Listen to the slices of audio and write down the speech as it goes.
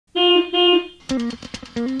I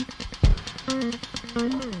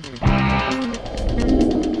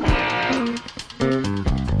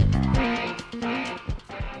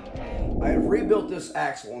have rebuilt this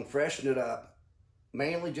axle and freshened it up,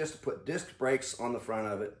 mainly just to put disc brakes on the front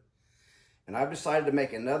of it. And I've decided to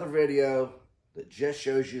make another video that just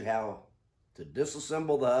shows you how to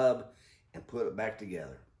disassemble the hub and put it back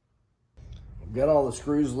together. I've got all the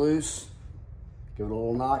screws loose. Give it a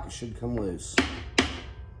little knock, it should come loose.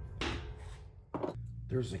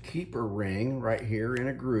 There's a keeper ring right here in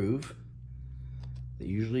a groove that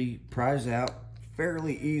usually pries out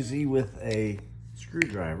fairly easy with a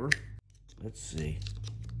screwdriver. Let's see.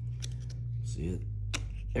 See it?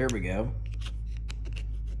 There we go.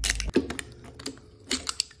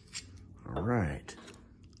 All right.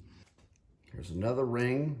 Here's another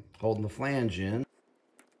ring holding the flange in.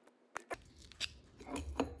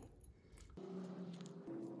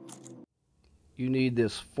 You need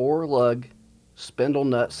this 4-lug spindle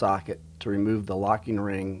nut socket to remove the locking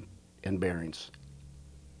ring and bearings.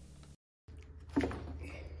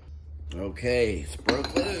 Okay, it's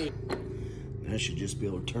broke loose. I should just be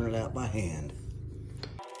able to turn it out by hand.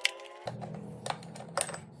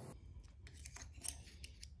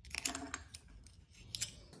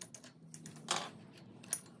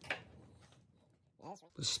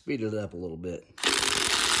 Let's speed it up a little bit.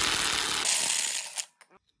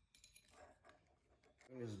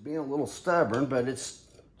 It's being a little stubborn, but it's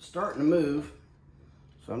starting to move.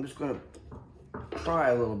 So I'm just going to try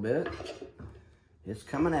a little bit. It's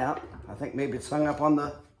coming out. I think maybe it's hung up on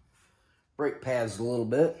the brake pads a little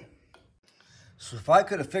bit. So if I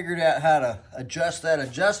could have figured out how to adjust that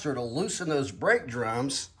adjuster to loosen those brake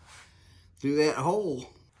drums through that hole,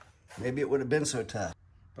 maybe it would have been so tough.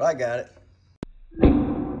 But I got it.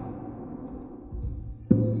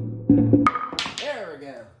 There we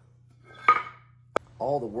go.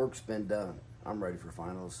 All the work's been done. I'm ready for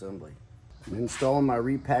final assembly. I'm installing my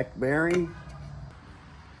repacked bearing.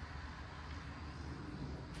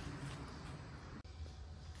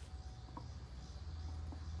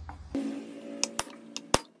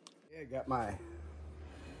 I got my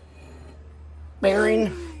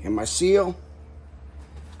bearing and my seal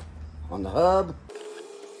on the hub.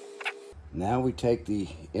 Now we take the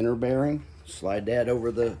inner bearing, slide that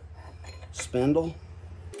over the spindle.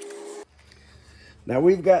 Now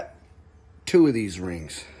we've got 2 of these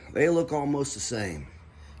rings. They look almost the same,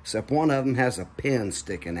 except one of them has a pin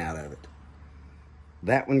sticking out of it.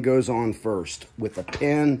 That one goes on first with the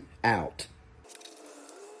pin out.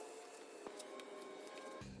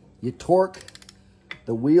 You torque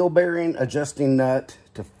the wheel bearing adjusting nut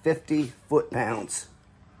to 50 foot-pounds.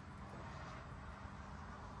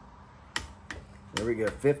 There we go,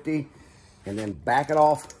 50, and then back it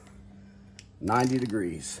off 90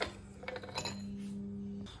 degrees.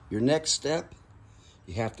 Your next step,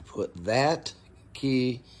 you have to put that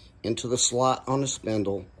key into the slot on the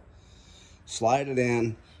spindle, slide it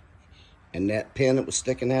in, and that pin that was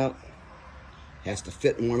sticking out has to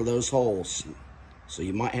fit in one of those holes. So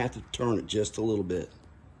you might have to turn it just a little bit.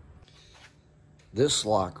 This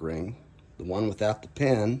lock ring, the one without the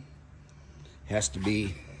pin, has to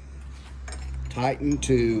be tightened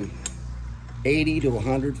to 80 to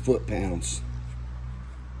 100 foot-pounds.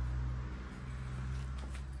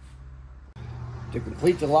 To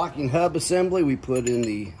complete the locking hub assembly, we put in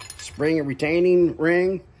the spring and retaining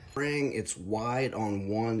ring. It's wide on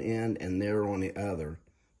one end and narrow on the other.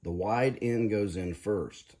 The wide end goes in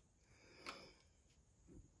first.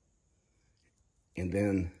 And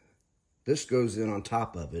then this goes in on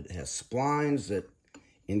top of it. It has splines that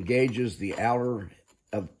engages the outer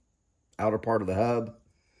part of the hub.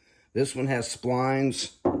 This one has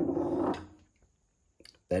splines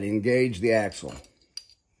that engage the axle.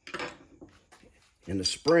 And the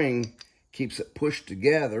spring keeps it pushed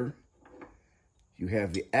together. You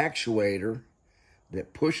have the actuator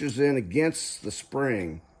that pushes in against the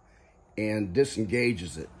spring and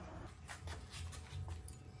disengages it.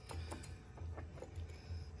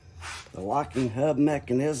 The locking hub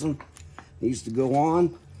mechanism needs to go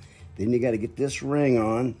on. Then you got to get this ring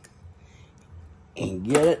on and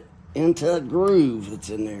get it into a groove that's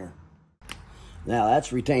in there. Now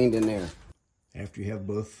that's retained in there. After you have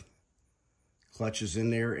both clutches in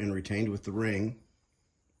there and retained with the ring,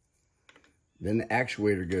 then the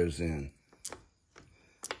actuator goes in.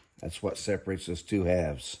 That's what separates those 2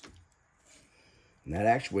 halves. And that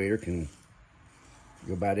actuator can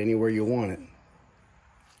go about anywhere you want it.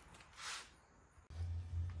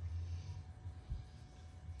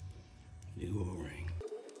 New O-ring.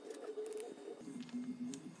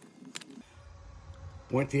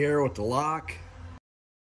 Point the arrow at the lock.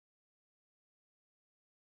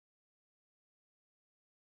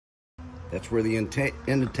 That's where the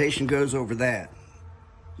indentation goes over that.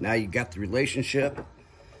 Now you got the relationship.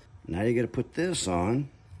 Now you got to put this on.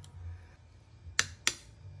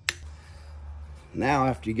 Now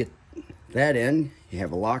after you get that in, you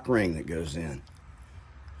have a lock ring that goes in.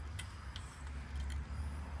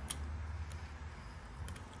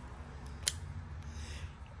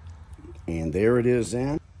 And there it is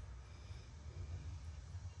then.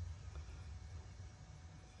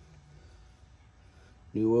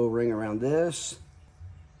 New O-ring around this.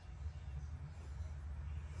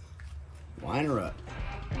 Line her up.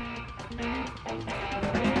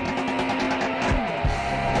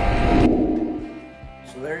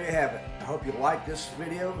 So there you have it. I hope you liked this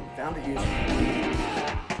video and found it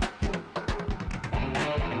useful.